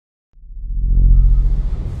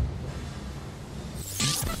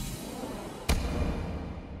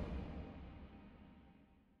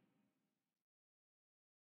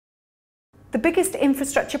The biggest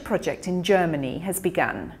infrastructure project in Germany has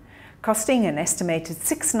begun. Costing an estimated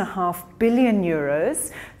 €6.5 billion,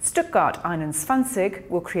 Stuttgart-Ulm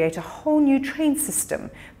will create a whole new train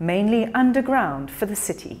system, mainly underground, for the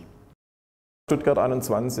city.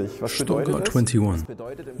 Stuttgart 21.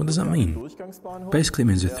 What does that mean? Basically it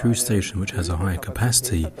means a through station which has a higher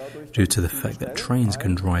capacity due to the fact that trains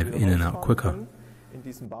can drive in and out quicker.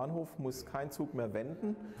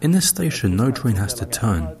 In this station, no train has to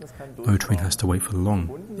turn, no train has to wait for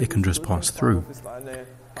long, it can just pass through.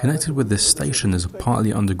 Connected with this station is a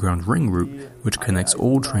partly underground ring route which connects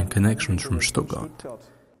all train connections from Stuttgart.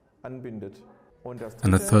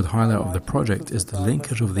 And the third highlight of the project is the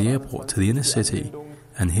linkage of the airport to the inner city,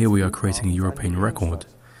 and here we are creating a European record.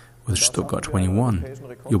 With Stuttgart 21,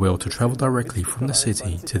 you'll be able to travel directly from the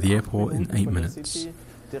city to the airport in 8 minutes.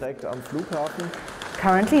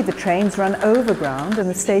 Currently the trains run overground and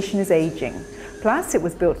the station is aging. Plus it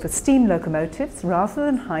was built for steam locomotives rather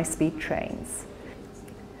than high-speed trains.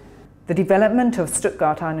 The development of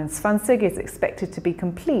Stuttgart-Ulm is expected to be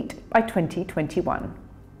complete by 2021.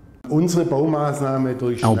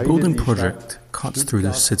 Our building project cuts through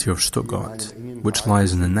the city of Stuttgart, which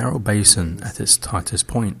lies in a narrow basin at its tightest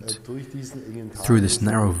point. Through this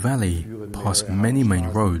narrow valley pass many main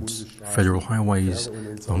roads, federal highways,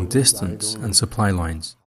 long distance and supply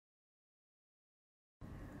lines.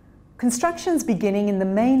 Construction's beginning in the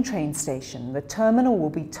main train station. The terminal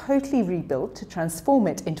will be totally rebuilt to transform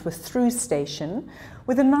it into a through station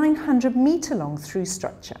with a 900-metre-long through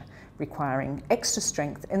structure, requiring extra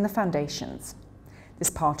strength in the foundations. This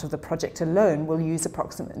part of the project alone will use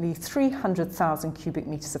approximately 300,000 cubic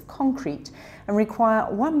metres of concrete and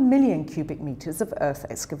require 1 million cubic metres of earth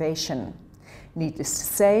excavation. Needless to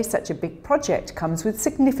say, such a big project comes with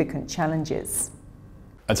significant challenges.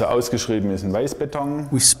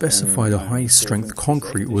 We specified a high-strength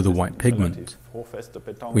concrete with a white pigment.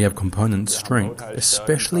 We have component strength,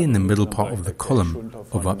 especially in the middle part of the column,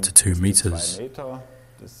 of up to 2 meters.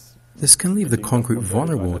 This can leave the concrete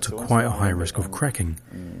vulnerable to quite a high risk of cracking,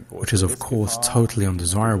 which is of course totally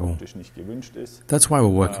undesirable. That's why we're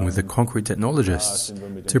working with the concrete technologists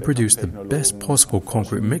to produce the best possible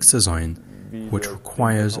concrete mix design, which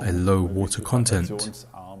requires a low water content.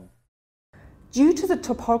 Due to the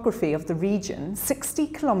topography of the region, 60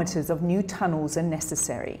 kilometers of new tunnels are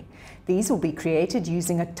necessary. These will be created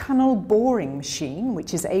using a tunnel boring machine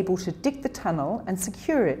which is able to dig the tunnel and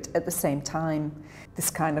secure it at the same time. This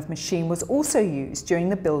kind of machine was also used during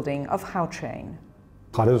the building of Hautrain.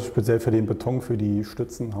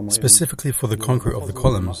 Specifically for the concrete of the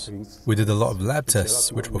columns, we did a lot of lab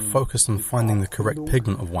tests which were focused on finding the correct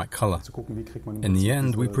pigment of white color. In the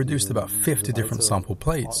end, we produced about 50 different sample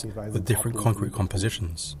plates with different concrete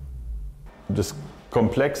compositions. Look at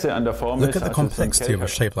the complexity of a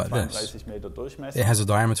shape like this. It has a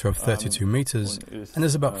diameter of 32 meters and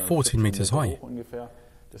is about 14 meters high.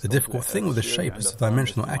 The difficult thing with this shape is the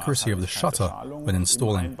dimensional accuracy of the shutter when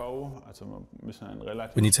installing.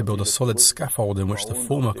 We need to build a solid scaffold in which the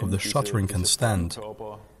formwork of the shuttering can stand.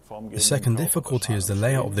 The second difficulty is the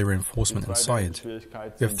layout of the reinforcement inside. We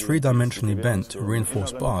have 3-dimensionally bent,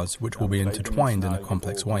 reinforced bars which will be intertwined in a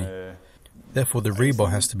complex way. Therefore, the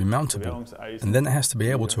rebar has to be mountable, and then it has to be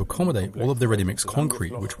able to accommodate all of the ready-mixed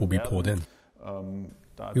concrete which will be poured in.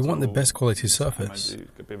 We want the best quality surface,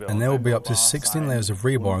 and there will be up to 16 layers of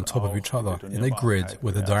rebar on top of each other in a grid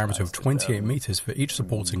with a diameter of 28 meters for each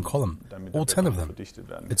supporting column, all 10 of them.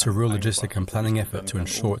 It's a real logistic and planning effort to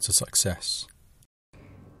ensure it's a success.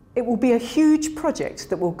 It will be a huge project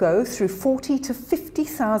that will go through 40 to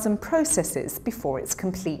 50,000 processes before it's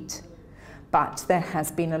complete. But there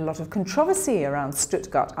has been a lot of controversy around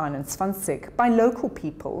Stuttgart-Ulm by local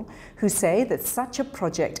people who say that such a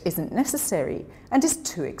project isn't necessary and is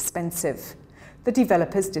too expensive. The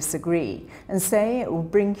developers disagree and say it will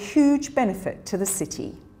bring huge benefit to the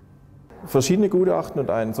city.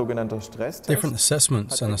 Different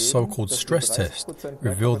assessments and a so-called stress test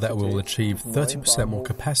revealed that we will achieve 30% more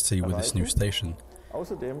capacity with this new station.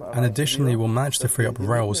 And additionally, we'll manage to free up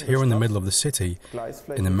rails here in the middle of the city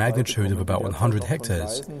in a magnitude of about 100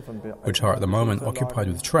 hectares, which are at the moment occupied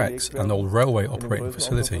with tracks and old railway operating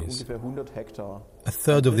facilities. A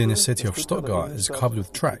third of the inner city of Stuttgart is covered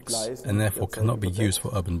with tracks and therefore cannot be used for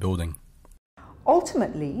urban building.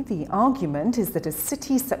 Ultimately, the argument is that as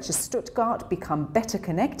cities such as Stuttgart become better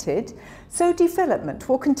connected, so development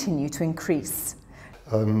will continue to increase.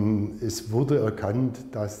 It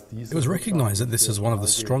was recognized that this is one of the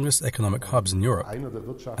strongest economic hubs in Europe,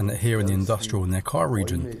 and that here in the industrial near-car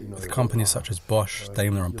region, with companies such as Bosch,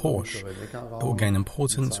 Daimler and Porsche, it will gain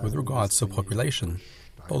importance with regards to population,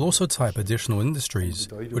 but will also tie up additional industries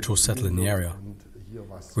which will settle in the area.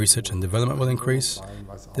 Research and development will increase.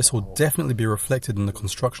 This will definitely be reflected in the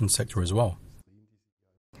construction sector as well.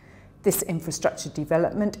 This infrastructure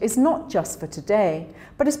development is not just for today,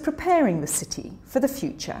 but is preparing the city for the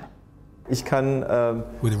future.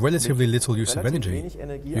 With relatively little use of energy,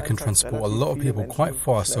 you can transport a lot of people quite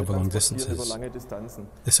fast over long distances.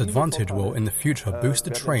 This advantage will, in the future, boost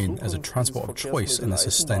the train as a transport of choice in a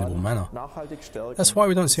sustainable manner. That's why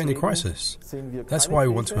we don't see any crisis. That's why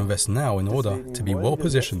we want to invest now in order to be well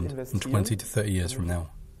positioned in 20 to 30 years from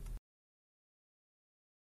now.